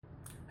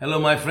Hello,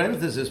 my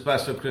friends. This is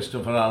Pastor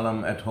Christopher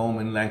Alam at home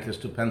in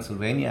Lancaster,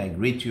 Pennsylvania. I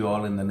greet you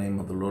all in the name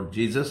of the Lord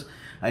Jesus.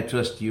 I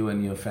trust you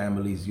and your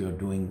families, you're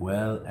doing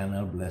well and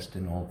are blessed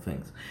in all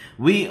things.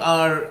 We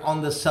are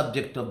on the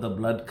subject of the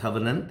blood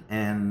covenant,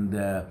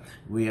 and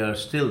we are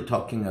still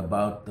talking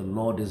about the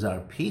Lord is our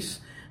peace,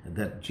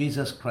 that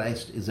Jesus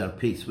Christ is our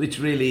peace, which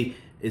really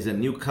is a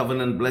new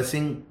covenant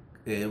blessing,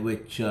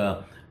 which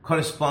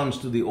corresponds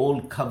to the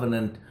old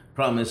covenant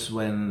promise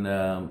when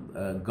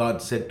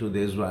God said to the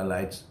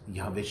Israelites,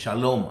 Yahweh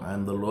Shalom, I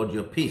am the Lord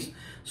your peace.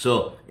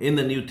 So in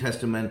the New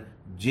Testament,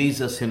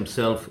 Jesus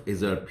himself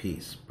is our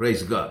peace.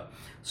 Praise God.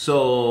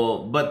 So,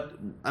 but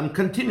I'm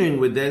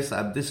continuing with this.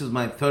 This is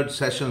my third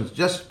session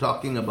just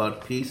talking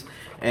about peace.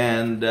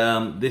 And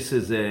this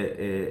is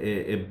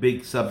a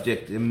big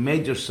subject, a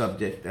major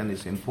subject, and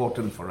it's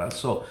important for us.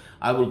 So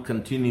I will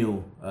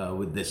continue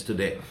with this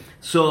today.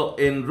 So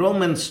in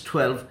Romans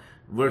 12,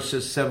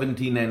 verses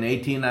 17 and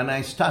 18, and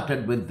I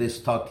started with this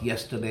thought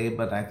yesterday,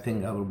 but I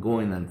think I will go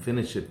in and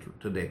finish it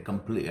today,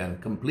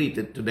 complete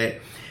it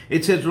today.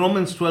 It says,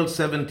 Romans 12,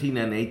 17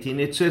 and 18,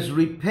 it says,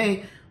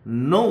 repay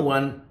no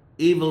one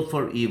evil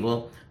for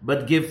evil,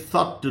 but give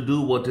thought to do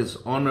what is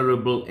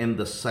honorable in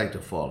the sight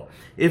of all.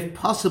 If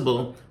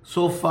possible,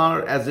 so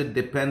far as it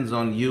depends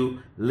on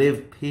you,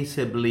 live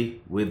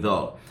peaceably with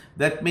all.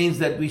 That means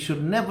that we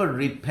should never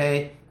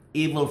repay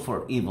evil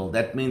for evil.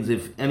 That means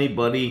if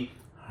anybody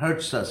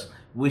hurts us,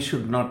 we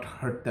should not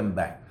hurt them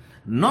back.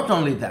 Not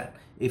only that,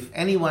 if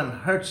anyone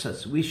hurts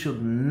us, we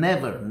should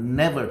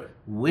never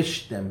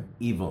wish them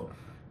evil.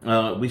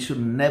 We should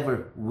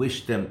never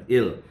wish them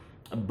ill.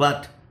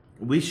 But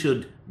we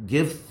should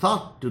give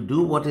thought to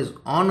do what is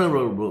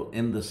honorable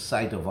in the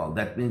sight of all.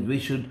 That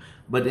means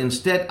but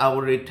instead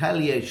our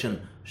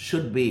retaliation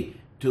should be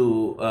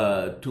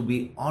to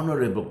be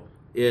honorable.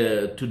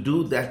 To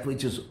do that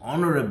which is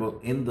honorable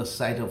in the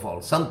sight of all,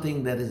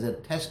 something that is a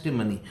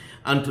testimony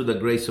unto the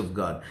grace of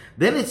God.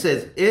 Then it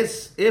says,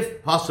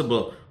 if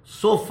possible,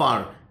 so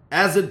far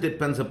as it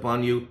depends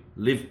upon you,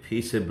 live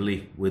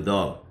peaceably with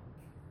all.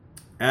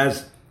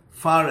 As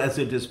far as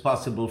it is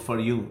possible for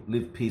you,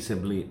 live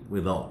peaceably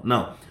with all.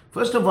 Now,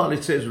 first of all,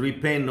 it says,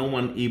 repay no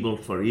one evil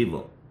for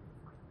evil.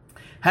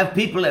 Have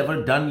people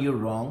ever done you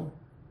wrong?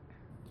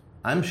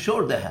 I'm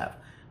sure they have,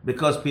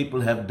 because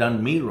people have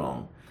done me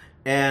wrong.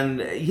 And,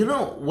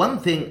 one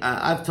thing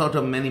I've thought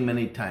of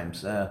many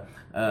times,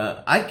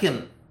 I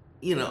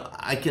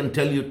can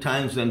tell you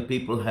times when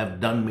people have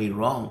done me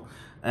wrong.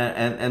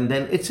 And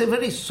then it's a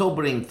very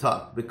sobering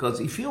thought, because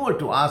if you were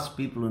to ask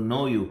people who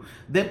know you,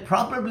 there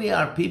probably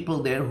are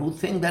people there who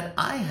think that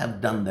I have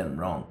done them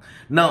wrong.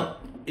 Now,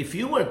 if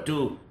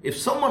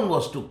someone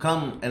was to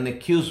come and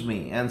accuse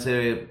me and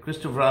say,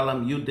 Christopher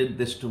Alam, you did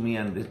this to me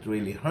and it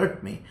really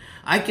hurt me,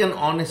 I can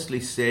honestly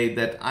say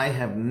that I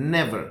have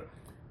never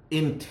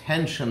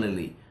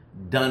intentionally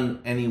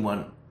done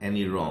anyone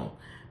any wrong.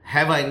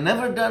 Have I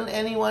never done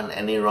anyone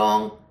any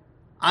wrong?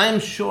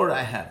 I'm sure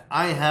I have.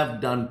 I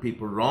have done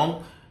people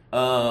wrong,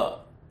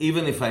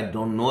 even if I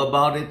don't know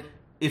about it.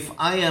 If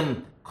I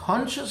am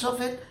conscious of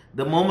it,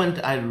 the moment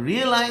I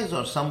realize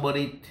or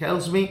somebody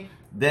tells me,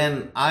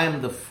 then I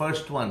am the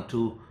first one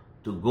to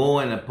go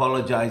and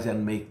apologize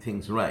and make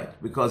things right.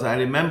 Because I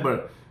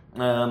remember,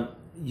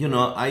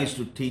 I used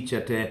to teach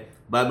at a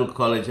Bible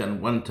college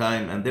and one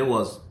time, and there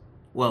was,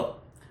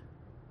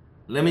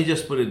 let me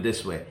just put it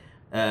this way.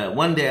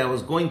 One day I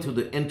was going through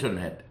the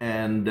internet,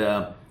 and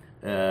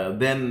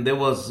then there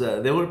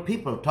were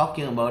people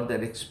talking about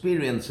their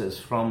experiences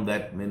from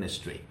that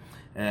ministry,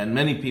 and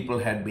many people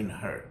had been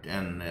hurt,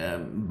 and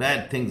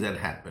bad things had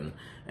happened.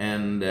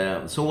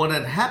 And so what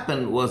had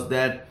happened was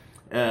that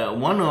there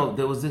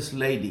was this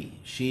lady.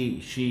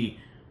 She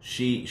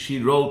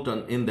wrote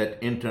in that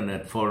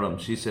internet forum.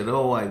 She said,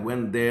 "Oh, I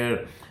went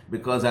there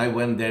because I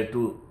went there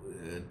to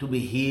be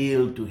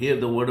healed, to hear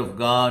the word of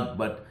God,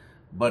 but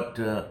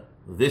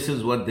this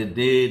is what they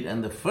did.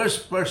 And the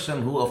first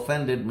person who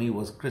offended me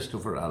was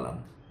Christopher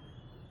Alam."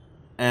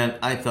 And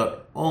I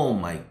thought, oh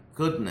my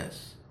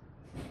goodness.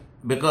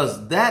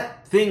 Because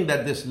that thing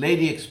that this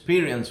lady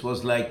experienced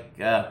was like,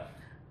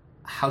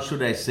 how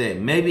should I say,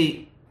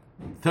 maybe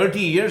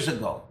 30 years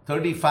ago,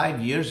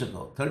 35 years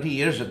ago, 30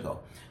 years ago.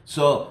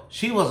 So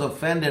she was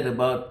offended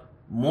about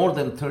more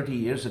than 30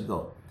 years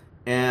ago.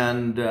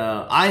 And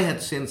I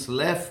had since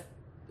left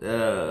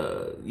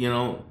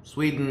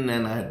Sweden,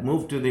 and I had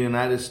moved to the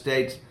United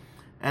States.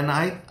 And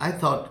I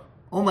thought,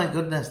 oh my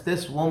goodness,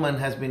 this woman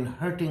has been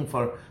hurting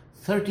for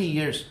 30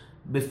 years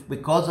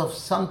because of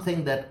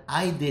something that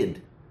I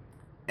did.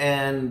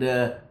 And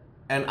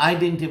I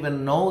didn't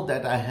even know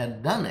that I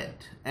had done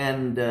it.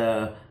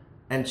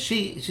 And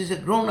she's a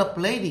grown-up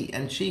lady,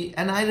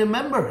 and I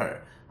remember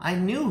her. I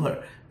knew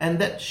her, and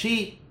that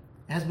she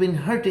has been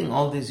hurting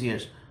all these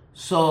years.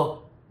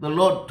 So the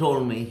Lord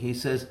told me, he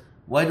says,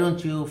 why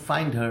don't you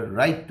find her,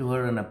 write to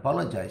her and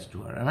apologize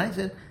to her? And I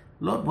said,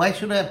 Lord, why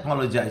should I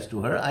apologize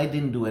to her? I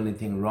didn't do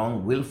anything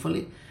wrong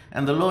willfully.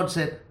 And the Lord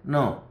said,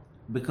 no,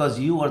 because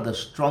you are the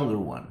stronger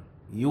one.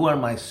 You are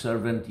my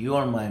servant, you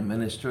are my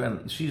minister.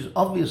 And she's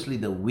obviously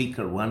the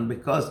weaker one,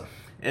 because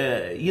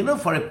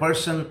For a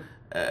person,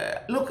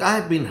 look, I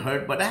have been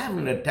hurt, but I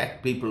haven't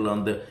attacked people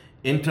on the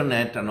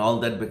internet and all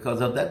that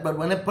because of that. But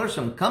when a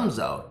person comes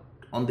out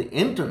on the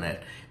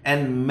internet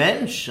and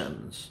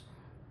mentions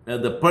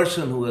the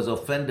person who has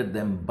offended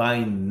them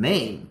by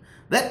name,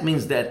 that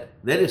means that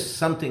there is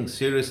something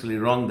seriously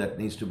wrong that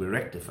needs to be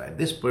rectified.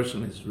 This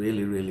person is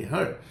really, really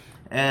hurt.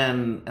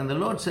 And the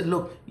Lord said,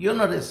 look, you're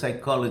not a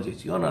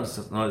psychologist. You're not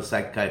a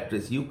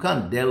psychiatrist. You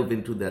can't delve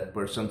into that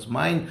person's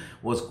mind,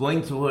 what's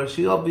going through her.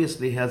 She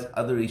obviously has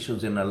other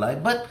issues in her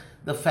life. But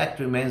the fact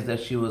remains that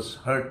she was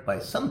hurt by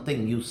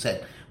something you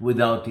said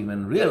without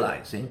even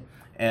realizing.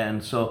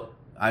 And so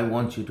I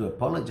want you to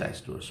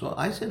apologize to her. So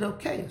I said,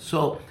 okay.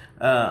 So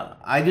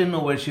I didn't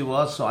know where she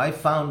was. So I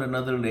found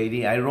another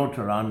lady. I wrote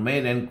around,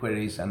 made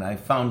inquiries, and I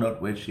found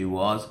out where she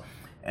was.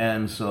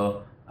 And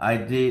so I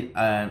did,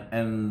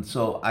 and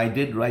so I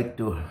did write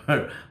to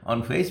her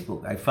on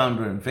Facebook. I found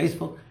her on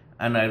Facebook,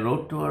 and I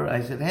wrote to her.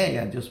 I said, hey,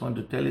 I just want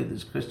to tell you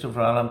this,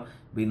 Christopher Alam.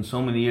 Been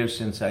so many years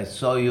since I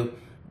saw you,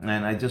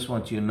 and I just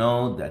want you to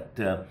know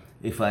that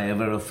if I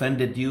ever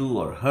offended you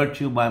or hurt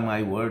you by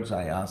my words,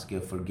 I ask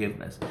your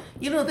forgiveness.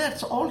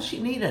 That's all she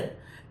needed.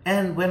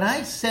 And when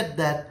I said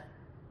that,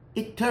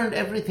 it turned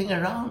everything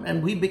around,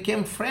 and we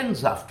became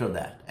friends after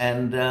that.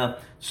 And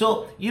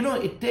so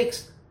it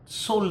takes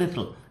so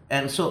little.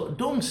 And so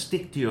don't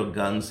stick to your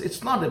guns.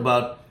 It's not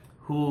about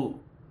who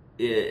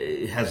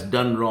has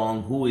done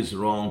wrong, who is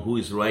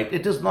right.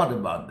 It is not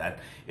about that.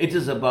 It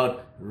is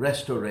about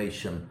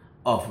restoration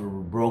of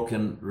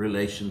broken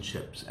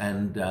relationships.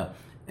 And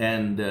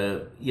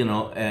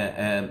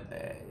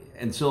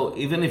so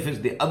even if it's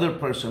the other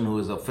person who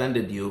has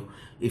offended you,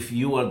 if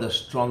you are the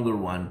stronger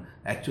one,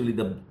 actually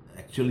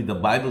the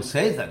Bible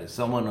says that if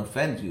someone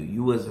offends you,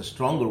 you as the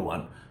stronger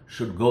one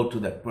should go to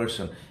that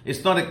person.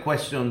 It's not a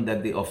question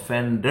that the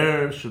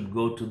offender should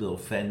go to the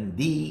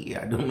offendee.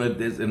 I don't know if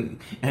there's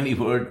any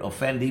word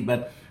offendee,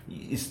 but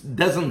it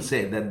doesn't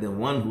say that the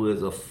one who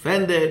is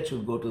offended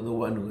should go to the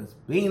one who is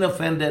being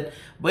offended,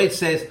 but it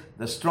says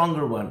the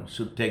stronger one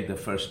should take the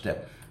first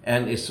step.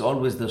 And it's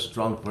always the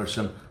strong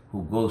person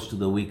who goes to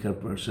the weaker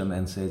person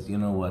and says, you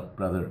know what,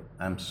 brother,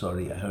 I'm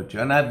sorry I hurt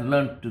you. And I've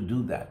learned to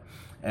do that.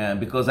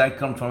 Because I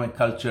come from a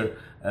culture,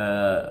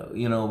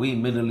 we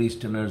Middle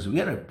Easterners,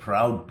 we are a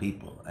proud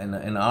people.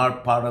 In our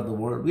part of the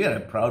world, we are a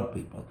proud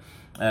people.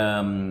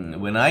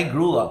 When I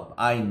grew up,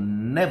 I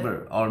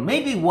never, or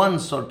maybe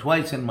once or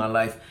twice in my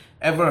life,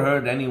 ever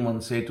heard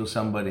anyone say to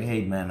somebody,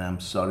 hey man,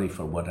 I'm sorry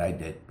for what I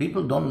did.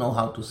 People don't know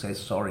how to say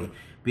sorry.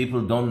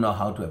 People don't know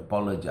how to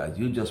apologize.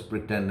 You just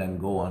pretend and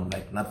go on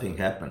like nothing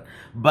happened.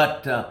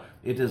 But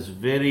it is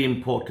very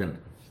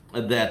important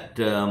that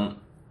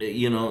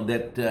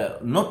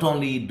not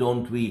only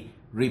don't we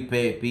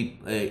repay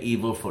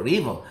evil for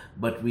evil,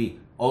 but we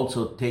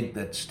also take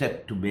that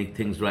step to make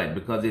things right,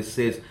 because it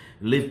says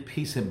live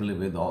peaceably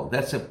with all.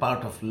 That's a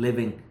part of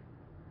living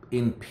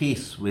in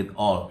peace with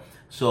all.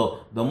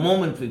 So the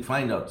moment we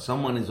find out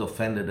someone is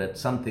offended at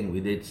something we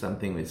did,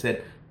 something we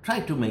said, try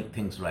to make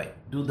things right.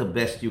 Do the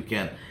best you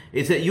can.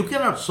 It says you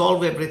cannot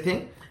solve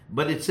everything,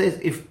 but it says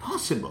if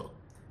possible,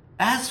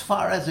 as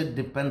far as it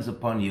depends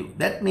upon you.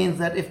 That means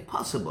that if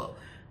possible,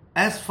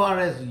 as far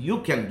as you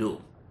can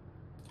do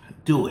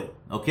it.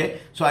 Okay?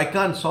 So I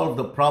can't solve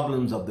the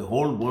problems of the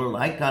whole world.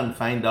 I can't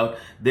find out.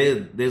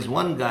 There's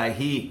one guy,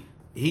 he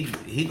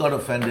got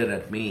offended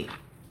at me,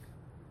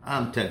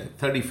 I'm telling you,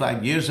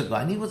 35 years ago,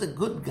 and he was a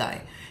good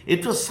guy.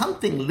 It was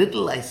something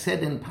little I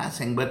said in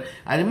passing, but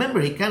I remember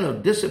he kind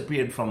of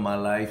disappeared from my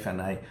life,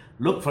 and I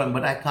looked for him,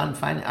 but I can't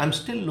find him. I'm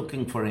still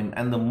looking for him,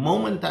 and the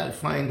moment I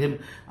find him,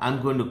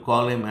 I'm going to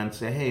call him and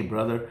say, hey,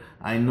 brother,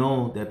 I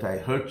know that I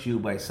hurt you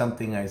by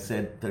something I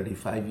said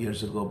 35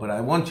 years ago, but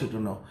I want you to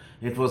know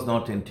it was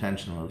not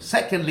intentional.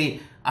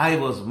 Secondly, I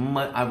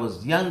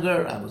was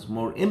younger, I was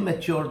more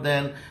immature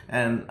then,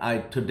 and I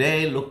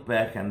today look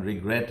back and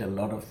regret a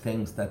lot of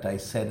things that I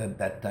said at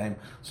that time,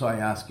 so I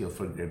ask your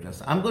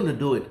forgiveness. I'm going to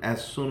do it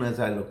as soon as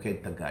I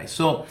locate the guy.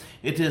 So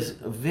it is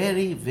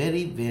very,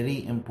 very,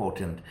 very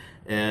important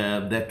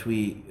that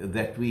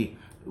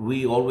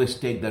we always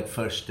take that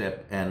first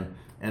step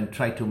and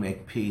try to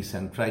make peace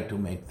and try to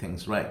make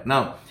things right.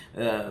 Now,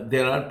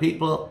 there are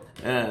people,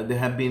 there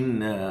have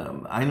been,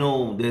 I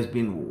know there's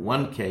been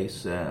one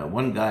case,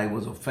 one guy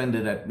was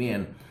offended at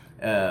me,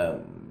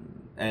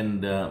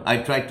 and I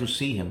tried to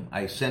see him.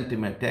 I sent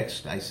him a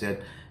text. I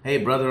said, hey,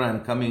 brother,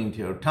 I'm coming into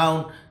your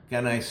town.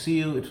 Can I see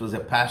you? It was a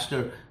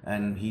pastor,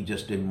 and he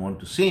just didn't want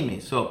to see me.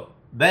 So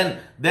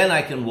then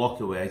I can walk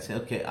away. I say,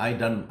 okay, I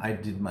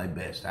did my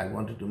best. I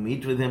wanted to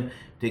meet with him,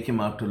 take him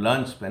out to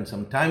lunch, spend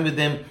some time with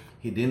him.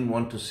 He didn't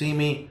want to see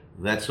me.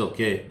 That's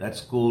okay. That's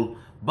cool.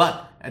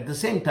 But at the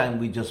same time,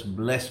 we just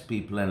bless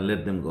people and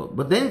let them go.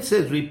 But then it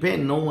says, repay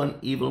no one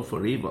evil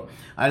for evil.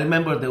 I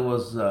remember there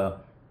was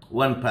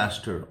one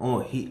pastor.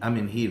 He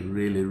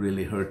really,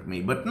 really hurt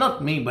me. But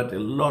not me, but a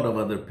lot of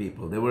other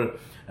people. There were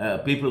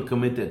people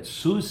committed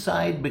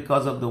suicide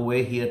because of the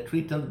way he had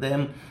treated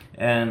them,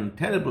 and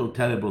terrible,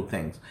 terrible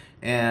things.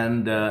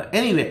 And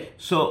anyway,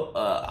 so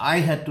I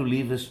had to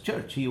leave his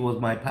church. He was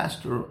my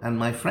pastor and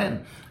my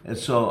friend. And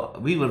so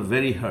we were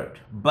very hurt.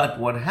 But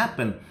what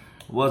happened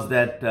was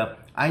that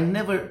I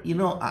never,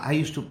 I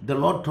used to, the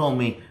Lord told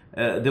me,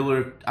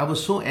 I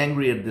was so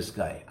angry at this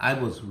guy. I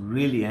was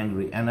really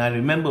angry. And I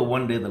remember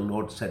one day the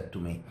Lord said to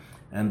me,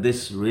 and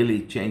this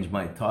really changed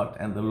my thought.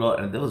 And the Lord,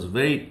 and I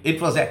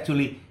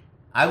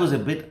was a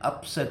bit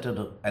upset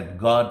at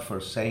God for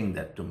saying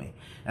that to me.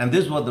 And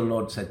this is what the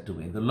Lord said to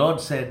me. The Lord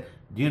said,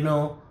 do you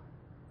know,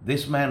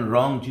 this man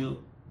wronged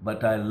you,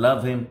 but I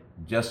love him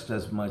just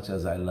as much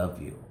as I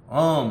love you.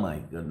 Oh my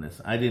goodness,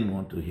 I didn't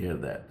want to hear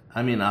that.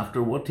 I mean,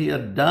 after what he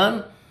had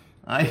done,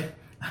 I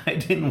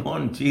didn't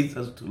want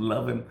Jesus to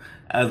love him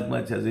as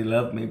much as he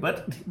loved me.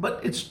 But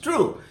it's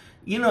true.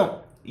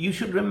 You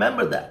should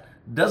remember that.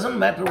 Doesn't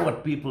matter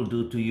what people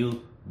do to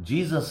you,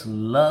 Jesus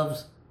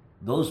loves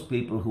those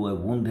people who have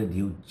wounded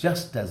you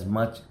just as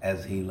much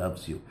as he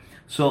loves you.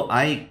 So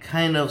I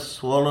kind of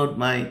swallowed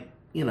my,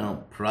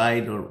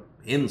 pride or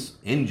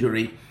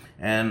injury.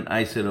 And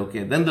I said,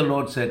 okay. Then the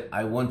Lord said,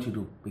 I want you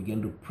to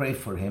begin to pray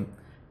for him.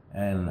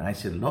 And I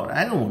said, Lord,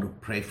 I don't want to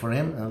pray for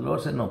him. And the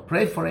Lord said, no,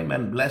 pray for him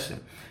and bless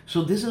him.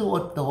 So this is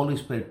what the Holy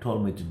Spirit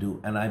told me to do.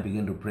 And I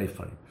began to pray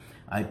for him.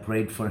 I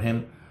prayed for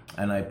him,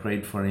 and I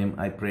prayed for him.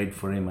 I prayed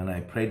for him, and I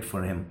prayed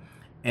for him.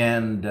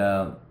 And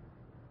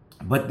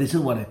but this is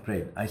what I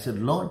prayed. I said,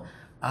 Lord,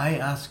 I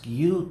ask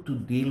you to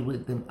deal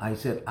with him. I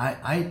said,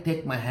 I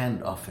take my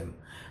hand off him.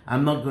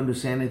 I'm not going to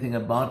say anything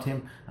about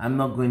him. I'm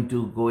not going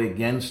to go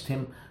against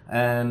him.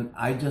 And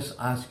I just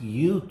ask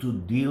you to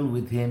deal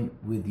with him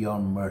with your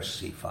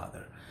mercy,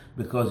 Father,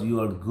 because you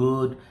are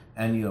good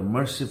and you are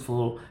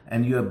merciful,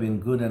 and you have been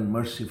good and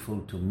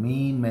merciful to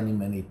me many,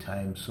 many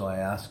times. So I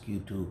ask you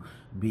to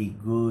be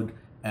good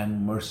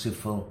and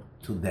merciful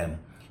to them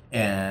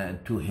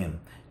and to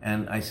him.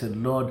 And I said,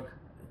 Lord,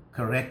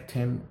 correct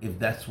him if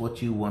that's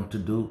what you want to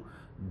do.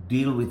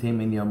 Deal with him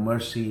in your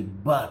mercy.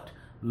 But,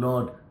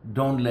 Lord,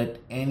 don't let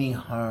any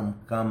harm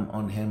come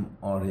on him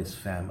or his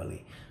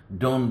family.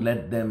 Don't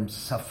let them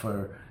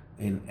suffer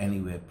in any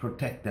way.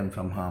 Protect them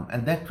from harm.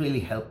 And that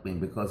really helped me,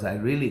 because I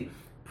really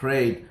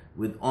prayed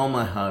with all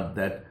my heart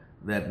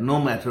that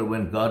no matter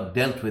when God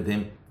dealt with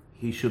him,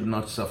 he should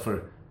not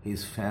suffer.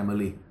 His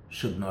family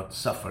should not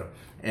suffer.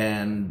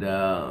 And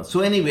so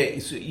anyway,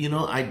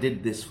 I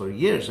did this for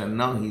years, and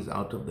now he's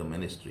out of the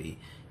ministry.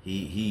 He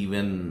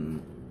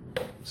even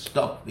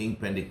stopped being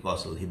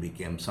Pentecostal. He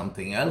became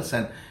something else,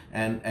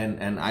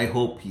 and I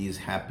hope he is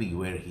happy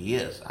where he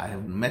is. I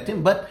haven't met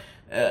him, but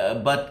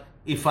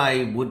if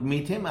I would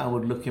meet him, I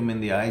would look him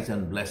in the eyes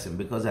and bless him,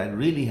 because I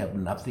really have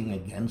nothing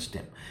against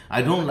him.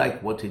 I don't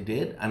like what he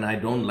did, and I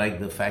don't like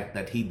the fact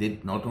that he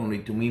did not only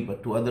to me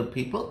but to other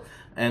people,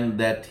 and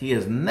that he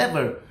has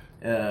never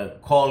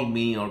called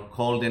me or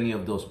called any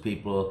of those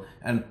people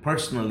and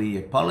personally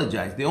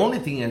apologized. The only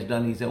thing he has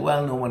done, he said,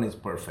 well, no one is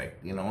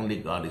perfect. Only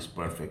God is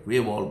perfect. We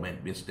have all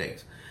made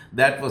mistakes.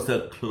 That was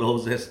the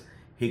closest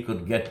he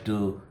could get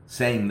to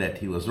saying that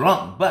he was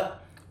wrong.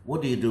 But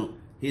what do?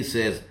 He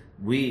says,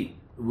 we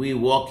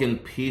walk in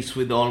peace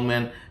with all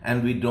men,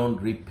 and we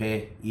don't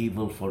repay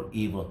evil for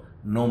evil,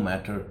 no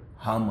matter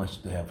how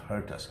much they have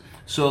hurt us.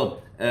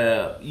 So,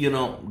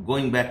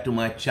 going back to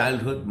my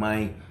childhood,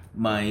 my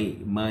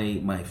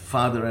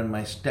father and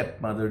my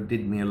stepmother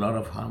did me a lot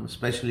of harm,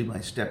 especially my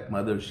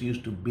stepmother. She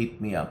used to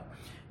beat me up.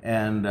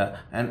 And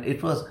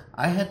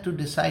I had to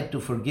decide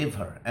to forgive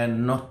her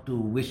and not to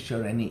wish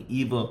her any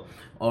evil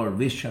or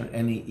wish her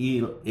any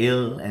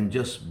ill, and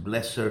just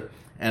bless her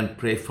and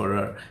pray for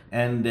her.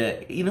 And,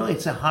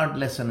 it's a hard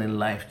lesson in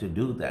life to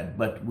do that,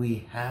 but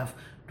we have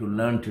to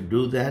learn to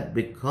do that,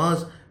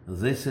 because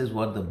this is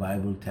what the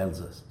Bible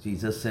tells us.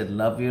 Jesus said,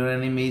 love your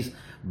enemies,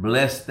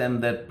 bless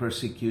them that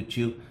persecute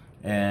you,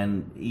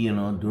 and,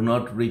 do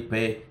not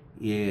repay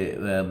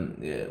evil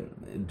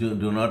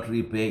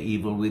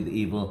with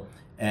evil,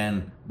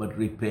 but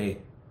repay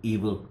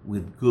evil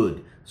with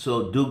good.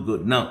 So do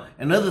good. Now,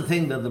 another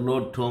thing that the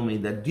Lord told me,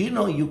 that do you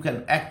know you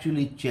can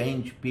actually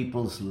change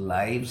people's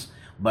lives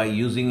by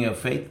using your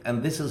faith?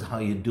 And this is how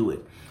you do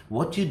it.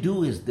 What you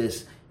do is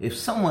this: if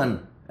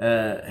someone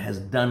has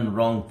done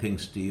wrong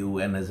things to you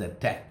and has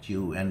attacked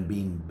you and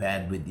been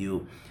bad with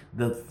you,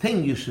 the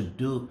thing you should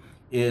do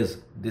is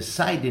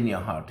decide in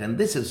your heart, and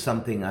this is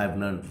something I've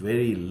learned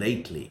very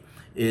lately,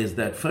 is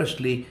that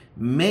firstly,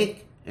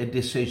 make a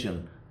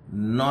decision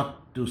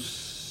not to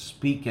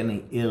speak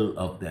any ill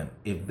of them.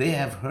 If they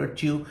have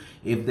hurt you,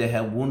 if they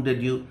have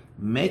wounded you,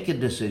 make a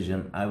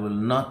decision: I will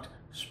not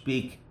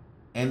speak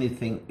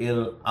anything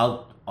ill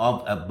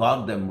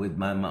about them with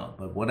my mouth.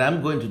 But what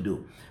I'm going to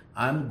do,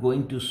 I'm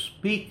going to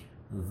speak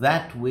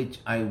that which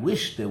I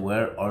wish they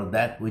were, or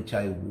that which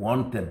I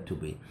want them to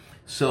be.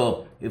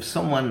 So if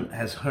someone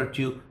has hurt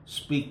you,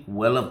 speak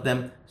well of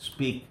them,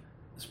 speak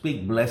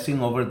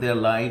blessing over their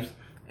lives,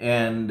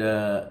 and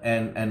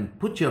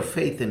put your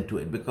faith into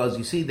it, because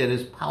you see, there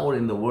is power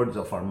in the words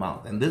of our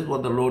mouth. And this is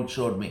what the Lord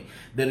showed me.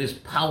 There is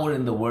power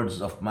in the words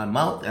of my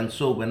mouth. And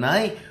so when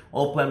I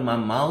open my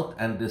mouth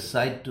and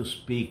decide to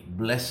speak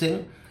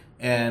blessing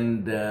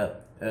and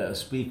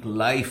speak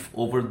life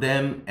over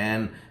them,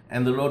 and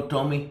the Lord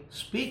told me,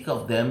 speak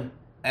of them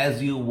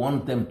as you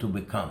want them to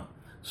become.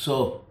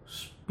 So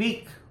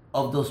speak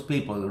of those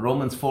people.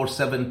 Romans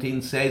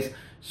 4:17 says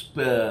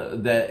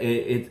that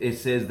it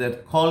says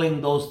that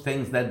calling those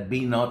things that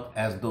be not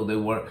as though they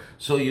were.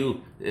 So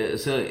you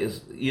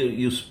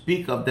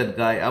speak of that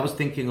guy. I was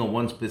thinking of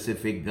one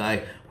specific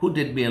guy who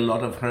did me a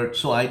lot of hurt.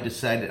 So I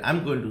decided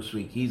I'm going to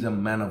speak. He's a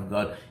man of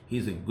God.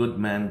 He's a good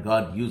man.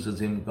 God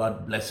uses him.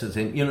 God blesses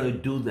him.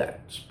 Do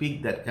that.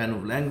 Speak that kind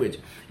of language.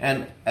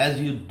 And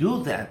as you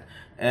do that,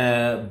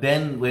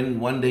 then when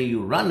one day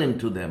you run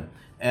into them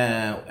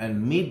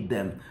and meet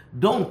them,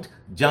 don't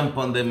jump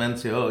on them and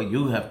say, oh,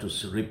 you have to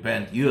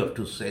repent, you have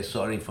to say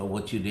sorry for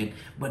what you did,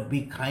 but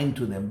be kind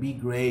to them, be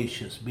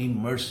gracious, be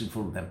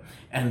merciful to them,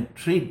 and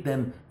treat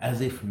them as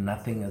if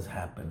nothing has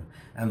happened.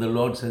 And the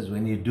Lord says,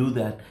 when you do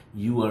that,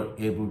 you are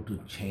able to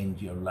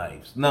change your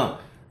lives. Now,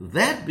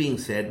 that being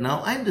said,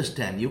 now I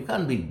understand you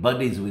can't be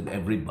buddies with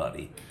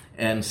everybody.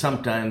 And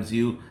sometimes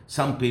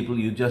some people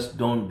you just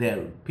don't,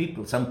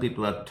 some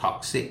people are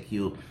toxic, they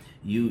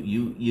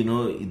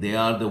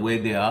are the way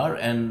they are.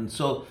 And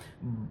so,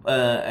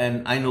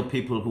 and I know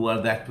people who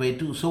are that way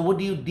too. So what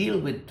do you deal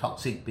with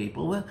toxic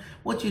people? Well,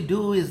 what you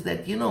do is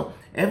that,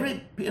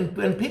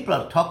 when people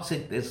are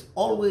toxic, there's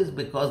always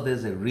because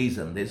there's a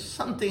reason. There's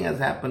something has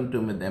happened to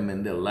them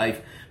in their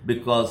life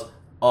because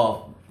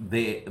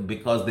they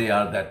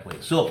are that way.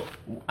 So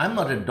I'm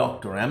not a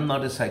doctor, I'm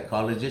not a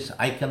psychologist,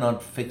 I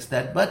cannot fix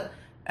that, but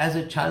as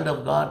a child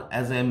of God,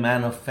 as a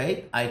man of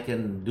faith, I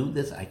can do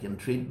this. I can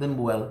treat them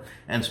well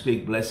and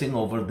speak blessing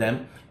over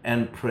them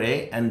and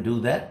pray and do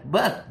that.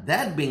 But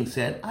that being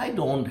said, I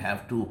don't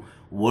have to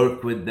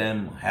work with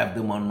them, have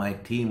them on my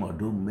team, or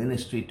do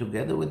ministry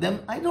together with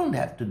them. I don't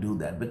have to do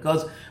that,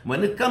 because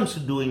when it comes to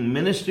doing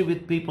ministry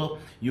with people,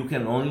 you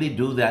can only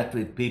do that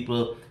with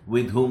people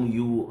with whom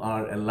you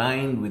are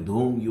aligned, with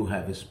whom you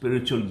have a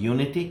spiritual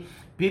unity.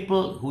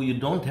 People who you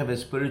don't have a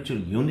spiritual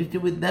unity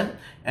with them,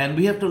 and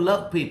we have to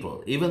love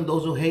people, even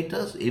those who hate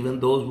us, even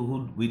those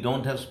who we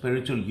don't have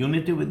spiritual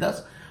unity with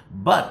us.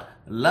 But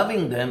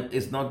loving them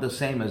is not the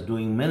same as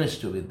doing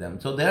ministry with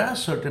them. So there are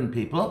certain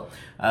people,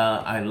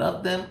 I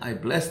love them, I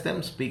bless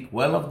them, speak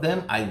well of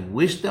them, I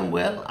wish them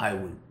well, I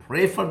will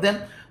pray for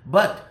them.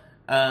 But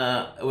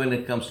when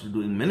it comes to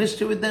doing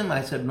ministry with them,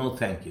 I said, no,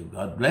 thank you.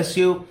 God bless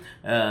you.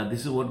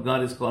 This is what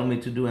God has called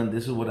me to do, and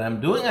this is what I'm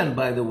doing. And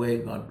by the way,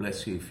 God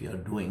bless you if you're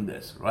doing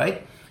this,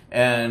 right?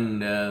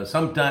 And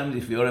sometimes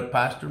if you're a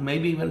pastor,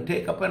 maybe even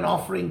take up an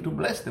offering to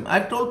bless them.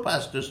 I've told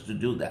pastors to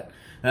do that.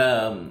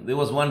 There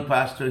was one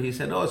pastor, he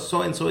said, oh,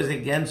 so-and-so is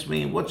against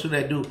me. What should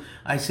I do?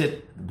 I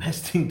said, the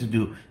best thing to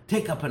do,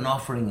 take up an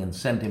offering and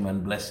send him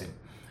and bless him.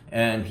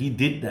 And he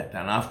did that.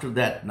 And after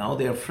that, now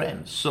they are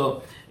friends.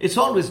 So it's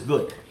always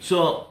good.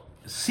 So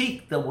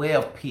seek the way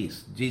of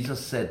peace.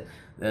 Jesus said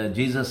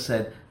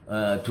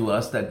to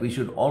us that we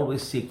should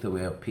always seek the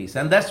way of peace.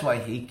 And that's why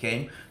he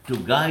came, to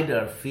guide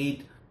our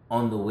feet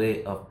on the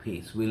way of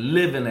peace. We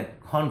live in a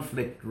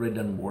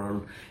conflict-ridden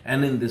world.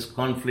 And in this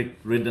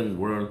conflict-ridden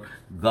world,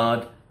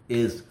 God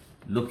is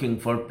looking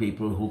for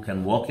people who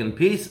can walk in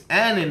peace.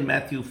 And in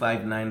Matthew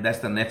 5:9, that's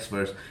the next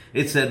verse,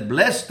 it said,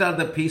 blessed are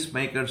the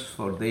peacemakers,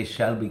 for they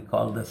shall be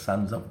called the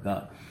sons of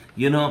God.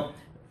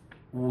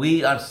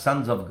 We are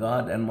sons of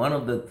God, and one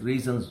of the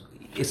reasons,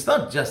 it's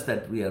not just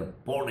that we are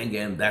born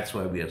again, that's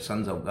why we are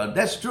sons of God.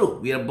 That's true.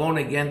 We are born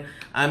again.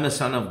 I'm a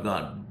son of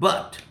God.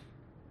 But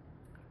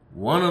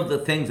one of the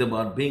things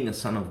about being a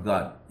son of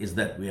God is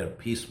that we are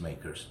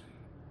peacemakers,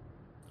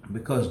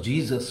 because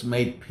Jesus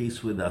made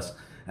peace with us.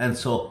 And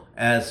so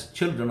as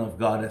children of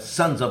God, as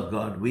sons of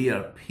God, we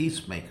are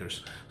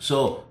peacemakers.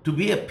 So to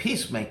be a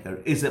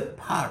peacemaker is a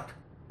part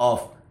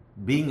of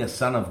being a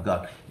son of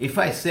God. If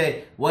I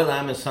say, well,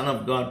 I'm a son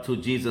of God through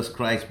Jesus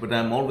Christ, but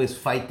I'm always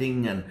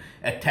fighting and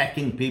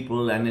attacking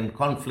people and in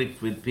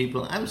conflict with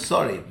people, I'm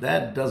sorry,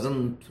 that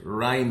doesn't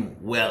rhyme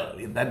well.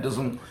 That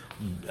doesn't,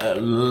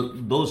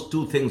 those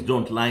two things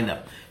don't line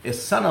up. A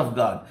son of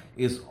God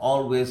is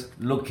always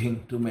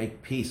looking to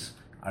make peace,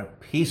 are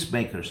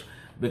peacemakers.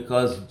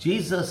 Because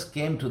Jesus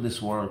came to this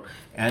world,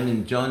 and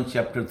in John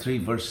chapter 3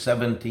 verse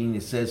 17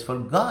 it says, for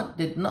God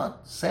did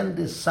not send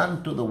his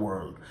son to the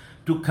world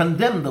to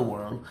condemn the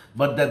world,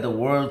 but that the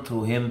world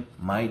through him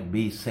might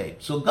be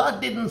saved. So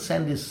God didn't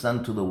send his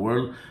son to the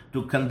world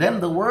to condemn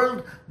the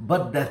world,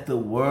 but that the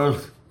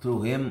world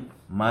through him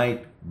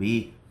might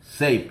be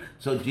saved.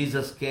 So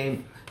Jesus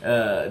came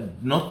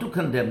not to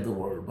condemn the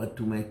world, but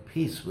to make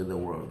peace with the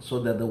world, so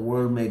that the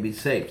world may be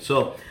saved.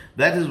 So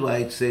that is why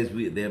it says,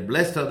 they are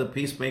blessed are the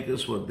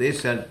peacemakers, for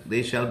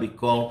they shall be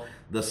called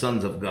the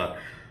sons of God.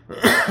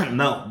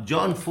 Now,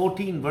 John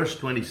 14 verse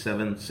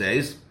 27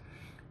 says,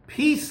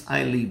 peace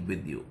I leave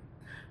with you,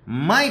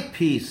 my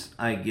peace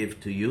I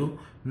give to you,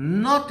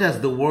 not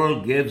as the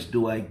world gives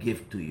do I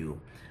give to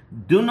you.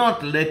 Do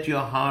not let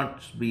your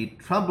hearts be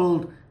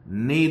troubled,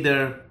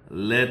 neither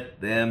let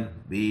them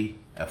be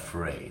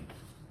afraid.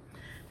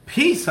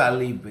 Peace I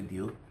leave with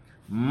you,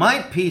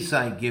 my peace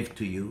I give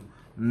to you,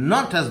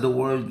 Not as the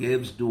world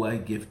gives do I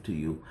give to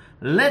you.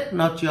 Let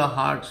not your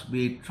hearts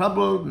be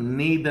troubled,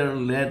 neither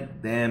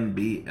let them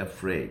be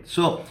afraid.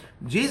 So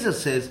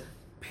Jesus says,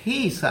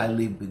 peace I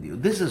leave with you.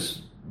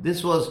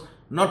 This was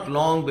not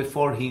long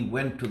before he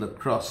went to the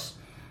cross.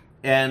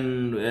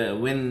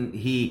 And when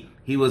he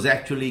was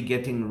actually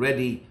getting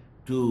ready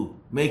to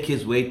make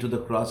his way to the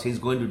cross, he's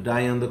going to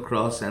die on the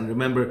cross. And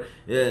remember,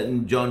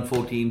 in John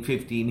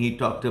 14:15, he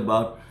talked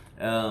about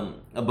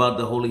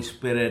the Holy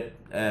Spirit,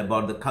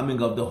 about the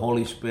coming of the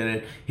Holy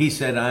Spirit. He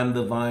said, I am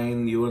the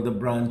vine, you are the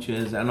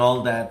branches, and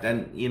all that.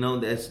 And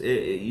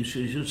you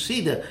should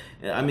see the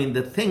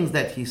things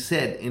that he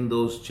said in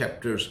those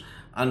chapters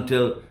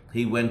until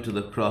he went to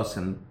the cross.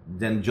 And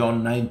then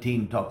John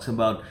 19 talks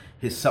about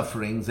his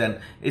sufferings, and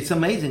it's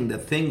amazing the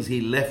things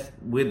he left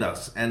with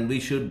us. And we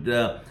should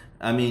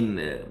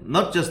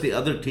not just the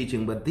other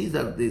teaching, but these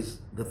are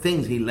the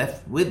things he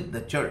left with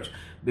the church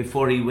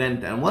before he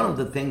went. And one of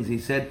the things he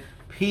said,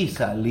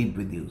 peace I leave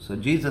with you. So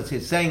Jesus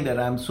is saying that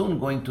I'm soon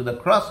going to the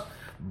cross,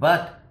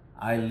 but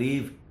I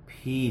leave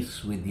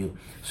peace with you.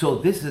 So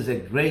this is a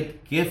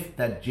great gift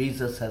that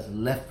Jesus has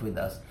left with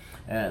us,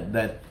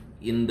 that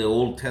in the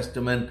Old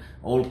Testament,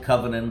 Old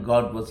Covenant,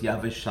 God was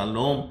Yahweh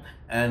Shalom,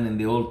 and in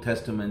the Old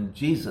Testament,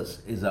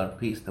 Jesus is our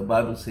peace. The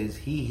Bible says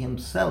he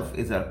himself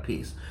is our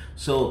peace.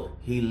 So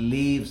he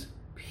leaves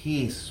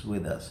peace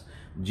with us.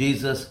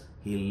 Jesus,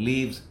 he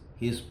leaves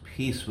his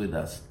peace with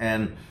us.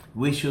 And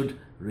we should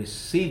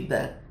receive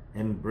that,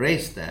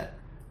 embrace that,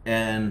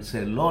 and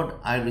say, Lord,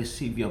 I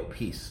receive your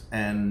peace.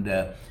 And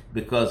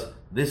because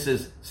this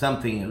is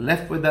something you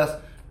left with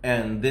us,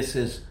 and this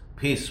is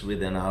peace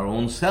within our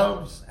own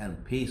selves,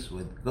 and peace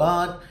with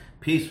God,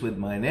 peace with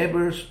my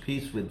neighbors,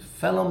 peace with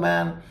fellow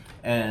man,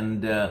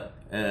 and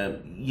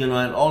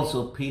and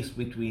also peace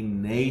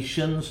between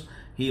nations.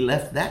 He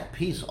left that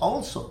peace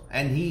also,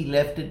 and he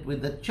left it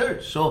with the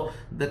church. So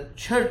the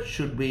church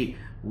should be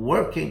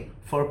working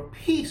for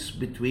peace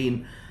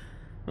between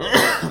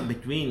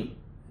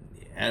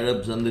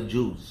Arabs and the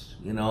Jews.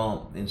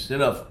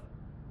 Instead of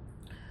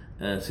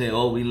say,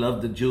 oh, we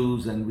love the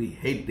Jews and we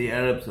hate the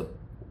Arabs. The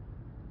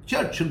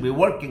church should be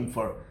working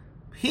for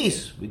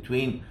peace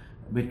between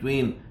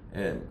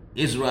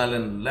Israel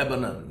and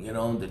Lebanon.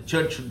 The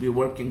church should be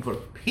working for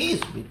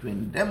peace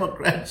between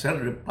Democrats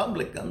and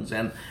Republicans,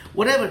 and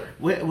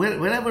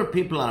wherever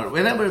people are,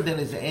 wherever there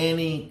is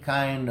any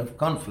kind of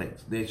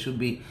conflict, the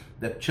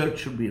church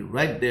should be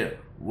right there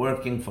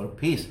working for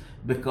peace,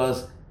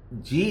 because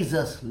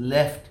Jesus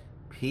left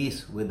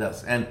peace with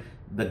us. And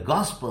the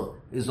gospel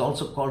is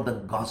also called the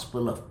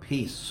gospel of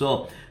peace.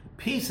 So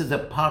peace is a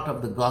part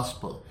of the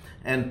gospel,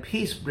 and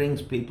peace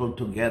brings people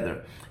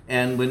together.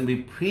 And when we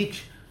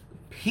preach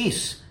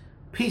peace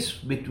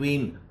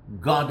between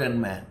God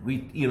and man,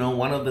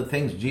 one of the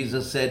things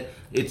Jesus said,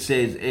 it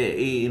says,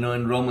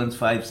 in Romans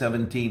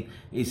 5:17,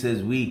 he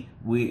says,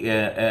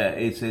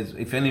 it says,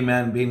 if any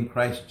man be in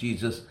Christ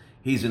Jesus,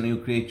 he's a new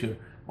creature.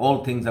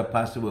 All things are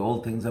passed away,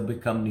 all things have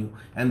become new.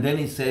 And then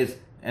he says,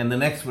 and the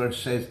next verse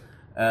says,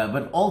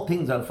 but all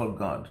things are from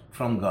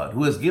God,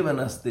 who has given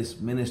us this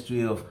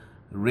ministry of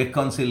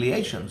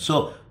reconciliation.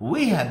 So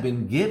we have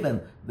been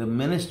given the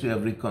ministry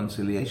of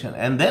reconciliation.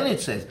 And then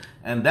it says,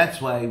 and that's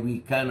why we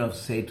kind of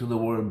say to the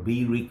world,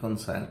 be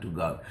reconciled to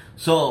God.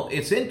 So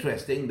it's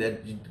interesting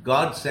that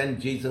God sent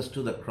Jesus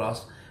to the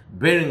cross,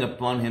 bearing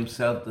upon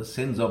himself the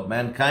sins of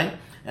mankind.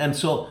 And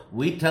so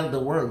we tell the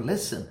world,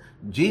 listen,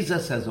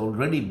 Jesus has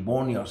already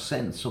borne your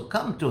sins. So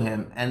come to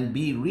him and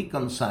be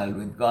reconciled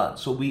with God.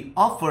 So we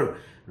offer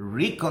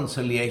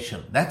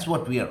reconciliation. That's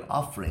what we are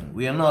offering.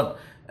 We are not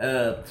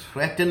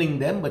threatening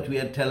them, but we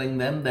are telling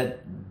them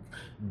that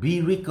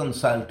be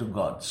reconciled to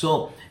God.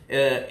 So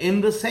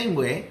in the same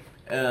way,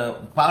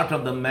 part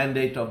of the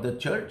mandate of the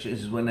church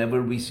is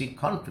whenever we see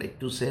conflict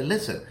to say,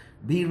 listen,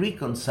 be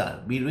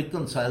reconciled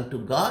to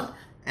God,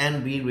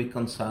 and be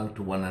reconciled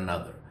to one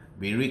another.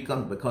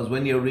 Because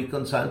when you're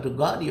reconciled to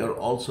God, you're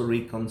also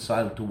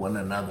reconciled to one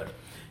another.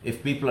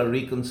 If people are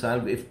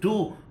reconciled, if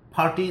two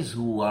parties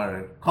who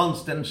are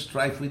constant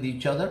strife with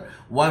each other,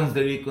 once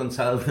they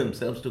reconcile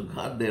themselves to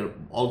God, they'll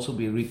also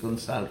be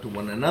reconciled to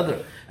one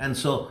another. And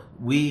so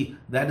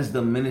that is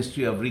the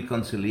ministry of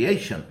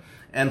reconciliation.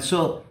 And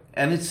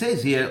it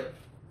says here,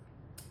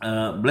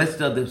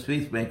 blessed are the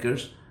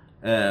peacemakers,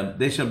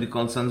 they shall be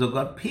called sons of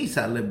God. Peace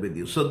I live with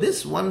you. So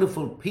this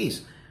wonderful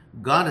peace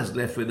God has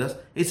left with us.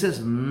 It says,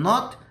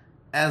 not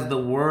as the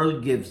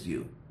world gives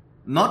you.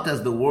 Not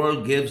as the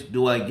world gives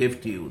do I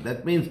give to you.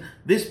 That means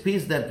this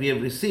peace that we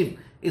have received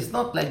is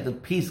not like the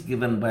peace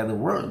given by the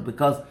world,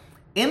 because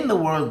in the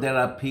world there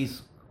are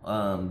peace,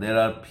 the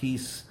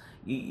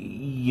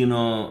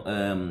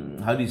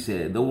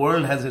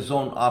world has its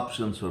own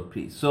options for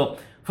peace. So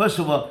first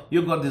of all,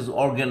 you've got this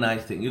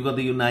organized thing. You've got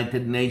the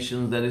United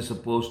Nations that is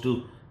supposed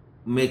to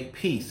make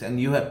peace, and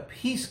you have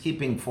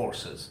peacekeeping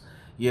forces.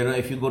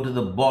 If you go to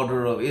the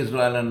border of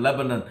Israel and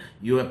Lebanon,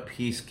 you have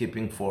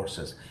peacekeeping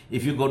forces.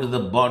 If you go to the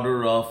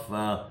border of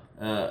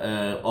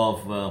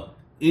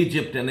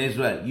Egypt and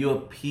Israel, you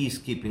have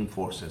peacekeeping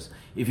forces.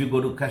 If you go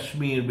to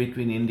Kashmir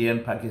between India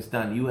and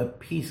Pakistan, you have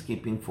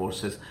peacekeeping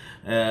forces.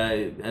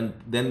 And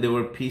then there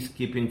were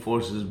peacekeeping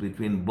forces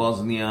between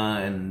Bosnia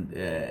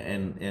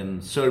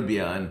and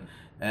Serbia.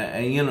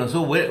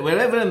 So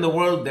wherever in the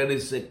world there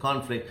is a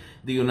conflict,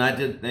 the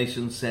United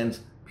Nations sends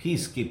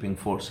peacekeeping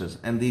forces.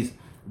 And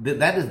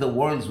that is the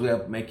world's way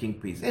of making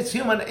peace. It's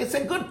human. It's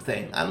a good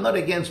thing. I'm not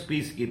against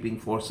peacekeeping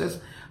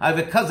forces. I have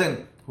a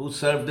cousin who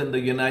served in the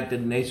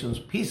United Nations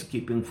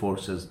peacekeeping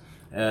forces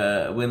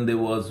when there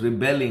was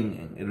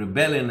rebellion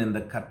in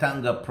the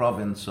Katanga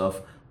province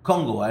of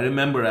Congo. I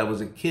remember I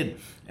was a kid,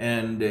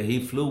 and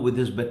he flew with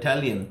his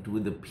battalion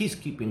with the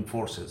peacekeeping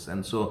forces.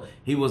 And so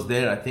he was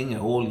there, I think, a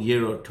whole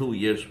year or 2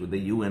 years with the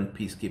UN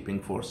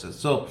peacekeeping forces.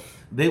 So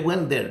they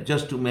went there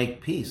just to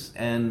make peace,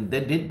 and they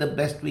did the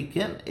best we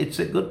can. It's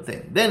a good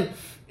thing. Then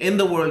in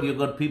the world, you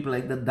got people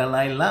like the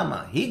Dalai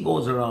Lama. He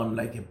goes around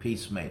like a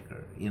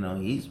peacemaker.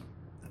 He's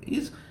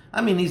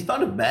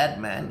not a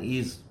bad man.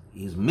 He's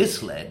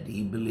misled.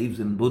 He believes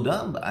in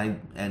Buddha,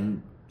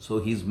 and so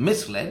he's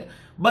misled.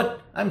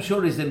 But I'm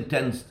sure his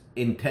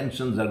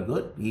intentions are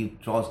good. He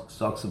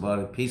talks about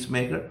a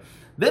peacemaker.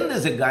 Then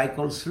there's a guy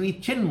called Sri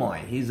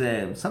Chinmoy. He's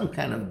some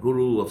kind of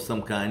guru of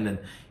some kind, and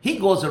he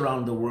goes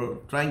around the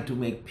world trying to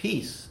make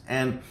peace.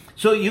 And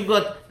so you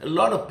got a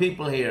lot of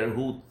people here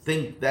who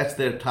think that's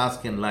their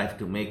task in life,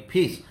 to make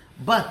peace.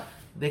 But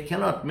they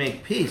cannot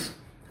make peace.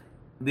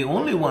 The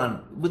only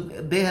one,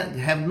 they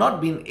have not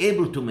been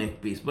able to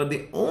make peace, but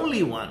the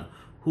only one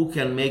who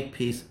can make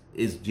peace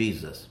is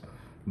Jesus.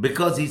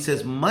 Because he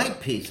says, my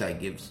peace I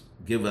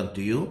give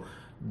unto you.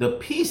 The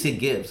peace he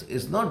gives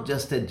is not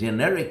just a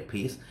generic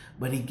peace,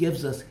 but he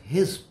gives us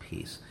his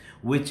peace,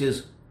 which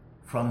is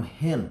from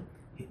him.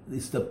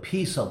 It's the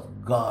peace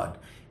of God.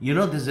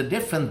 There's a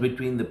difference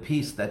between the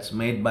peace that's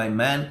made by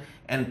man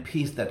and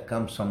peace that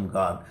comes from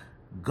God.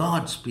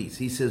 God's peace.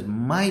 He says,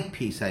 my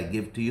peace I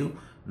give to you,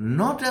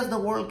 not as the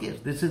world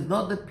gives. This is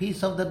not the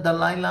peace of the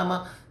Dalai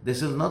Lama.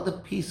 This is not the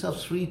peace of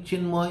Sri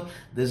Chinmoy.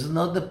 This is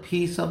not the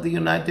peace of the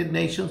United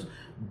Nations.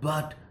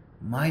 But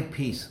my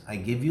peace I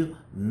give you,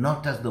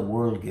 not as the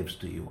world gives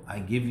to you. I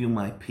give you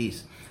my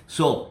peace.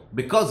 So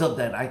because of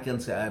that, I can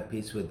say I have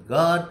peace with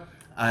God.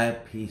 I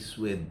have peace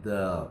with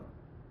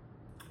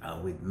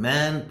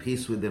man,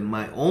 peace within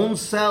my own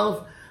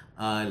self.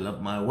 I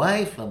love my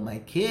wife, love my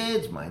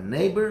kids, my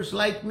neighbors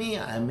like me.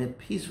 I'm at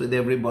peace with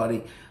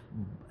everybody.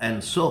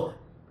 And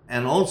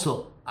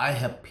also I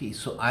have peace.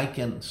 So I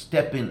can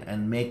step in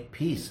and make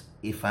peace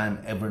if I'm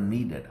ever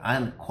needed.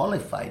 I'm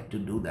qualified to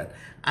do that.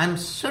 I'm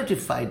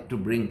certified to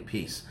bring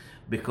peace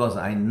because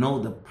I know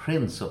the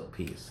Prince of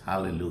Peace.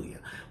 Hallelujah.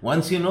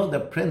 Once you know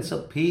the Prince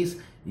of Peace,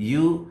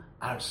 you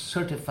are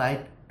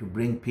certified to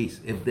bring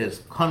peace. If there's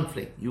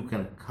conflict, you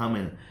can come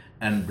in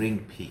and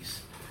bring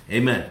peace.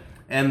 Amen.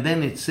 And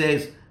then it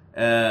says,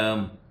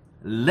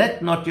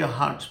 let not your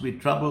hearts be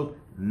troubled,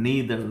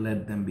 neither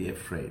let them be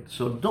afraid.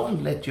 So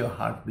don't let your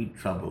heart be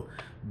troubled.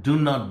 Do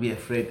not be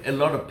afraid. A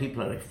lot of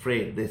people are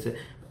afraid. They say,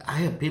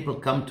 I have people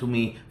come to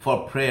me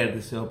for prayer.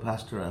 They say, oh,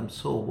 Pastor, I'm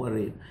so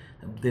worried.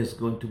 There's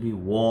going to be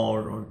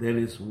war, or there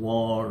is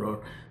war, or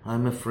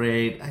I'm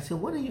afraid. I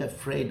said, what are you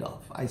afraid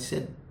of? I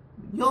said,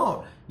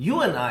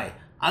 you and I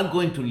are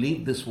going to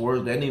leave this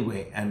world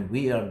anyway, and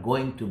we are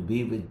going to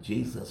be with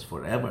Jesus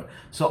forever.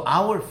 So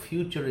our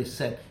future is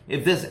set.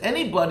 If there's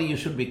anybody you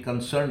should be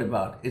concerned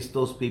about, it's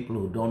those people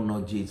who don't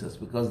know Jesus,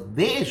 because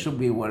they should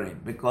be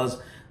worried,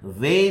 because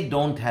they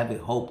don't have a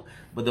hope.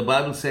 But the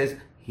Bible says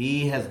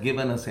he has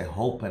given us a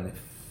hope and a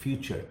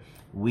future.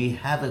 We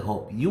have a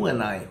hope. You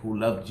and I who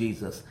love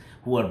Jesus,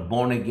 who are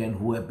born again,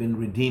 who have been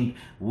redeemed,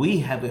 we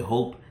have a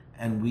hope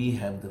and we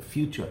have the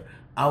future.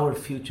 Our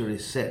future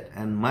is set,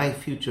 and my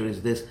future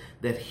is this,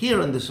 that here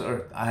on this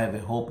earth I have a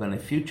hope and a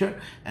future,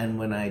 and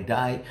when I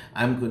die,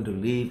 I'm going to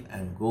leave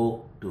and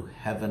go to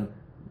heaven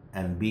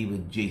and be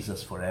with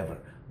Jesus forever.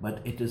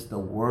 But it is the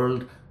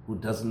world who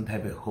doesn't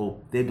have a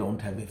hope. They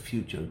don't have a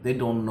future. They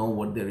don't know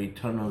what their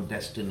eternal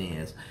destiny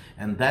is.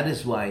 And that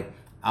is why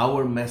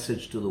our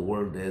message to the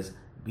world is,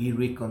 be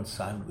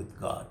reconciled with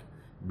God.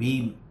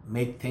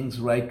 Make things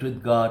right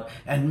with God,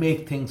 and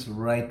make things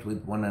right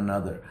with one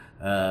another.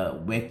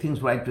 Make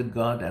things right with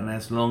God, and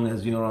as long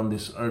as you're on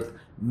this earth,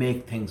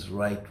 make things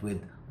right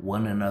with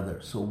one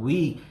another. So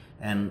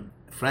and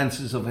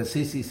Francis of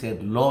Assisi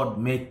said, Lord,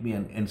 make me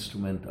an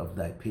instrument of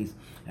thy peace.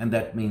 And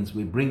that means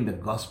we bring the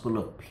gospel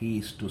of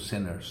peace to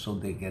sinners so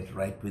they get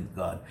right with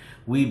God.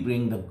 We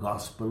bring the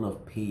gospel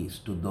of peace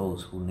to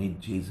those who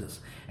need Jesus.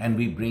 And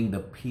we bring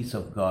the peace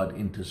of God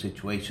into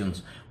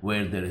situations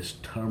where there is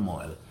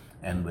turmoil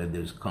and where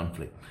there's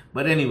conflict.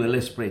 But anyway,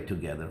 let's pray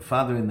together.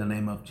 Father, in the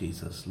name of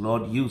Jesus,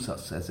 Lord, use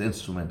us as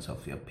instruments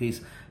of your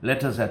peace.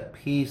 Let us have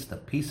peace, the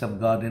peace of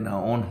God in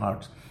our own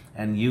hearts,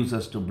 and use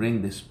us to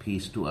bring this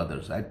peace to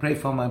others. I pray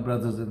for my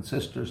brothers and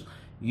sisters.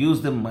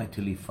 Use them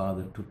mightily,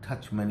 Father, to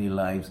touch many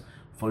lives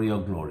for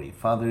your glory.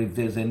 Father, if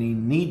there's any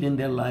need in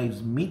their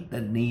lives, meet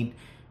that need.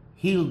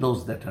 Heal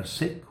those that are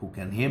sick who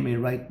can hear me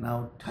right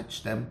now.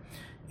 Touch them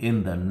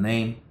in the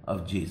name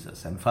of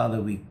Jesus. And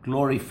Father, we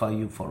glorify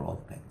you for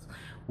all things.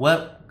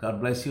 Well,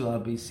 God bless you. I'll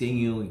be seeing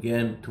you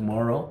again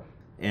tomorrow.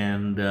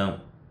 And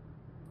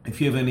if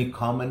you have any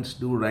comments,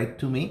 do write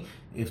to me.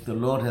 If the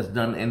Lord has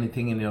done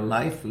anything in your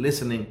life,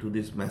 listening to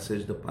this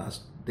message the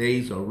past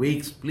days or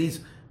weeks,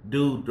 please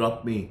do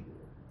drop me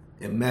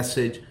a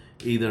message,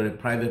 either a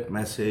private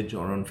message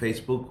or on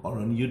Facebook or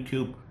on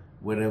YouTube,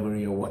 wherever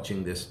you're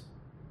watching this.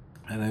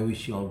 And I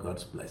wish you all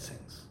God's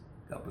blessings.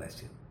 God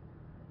bless you.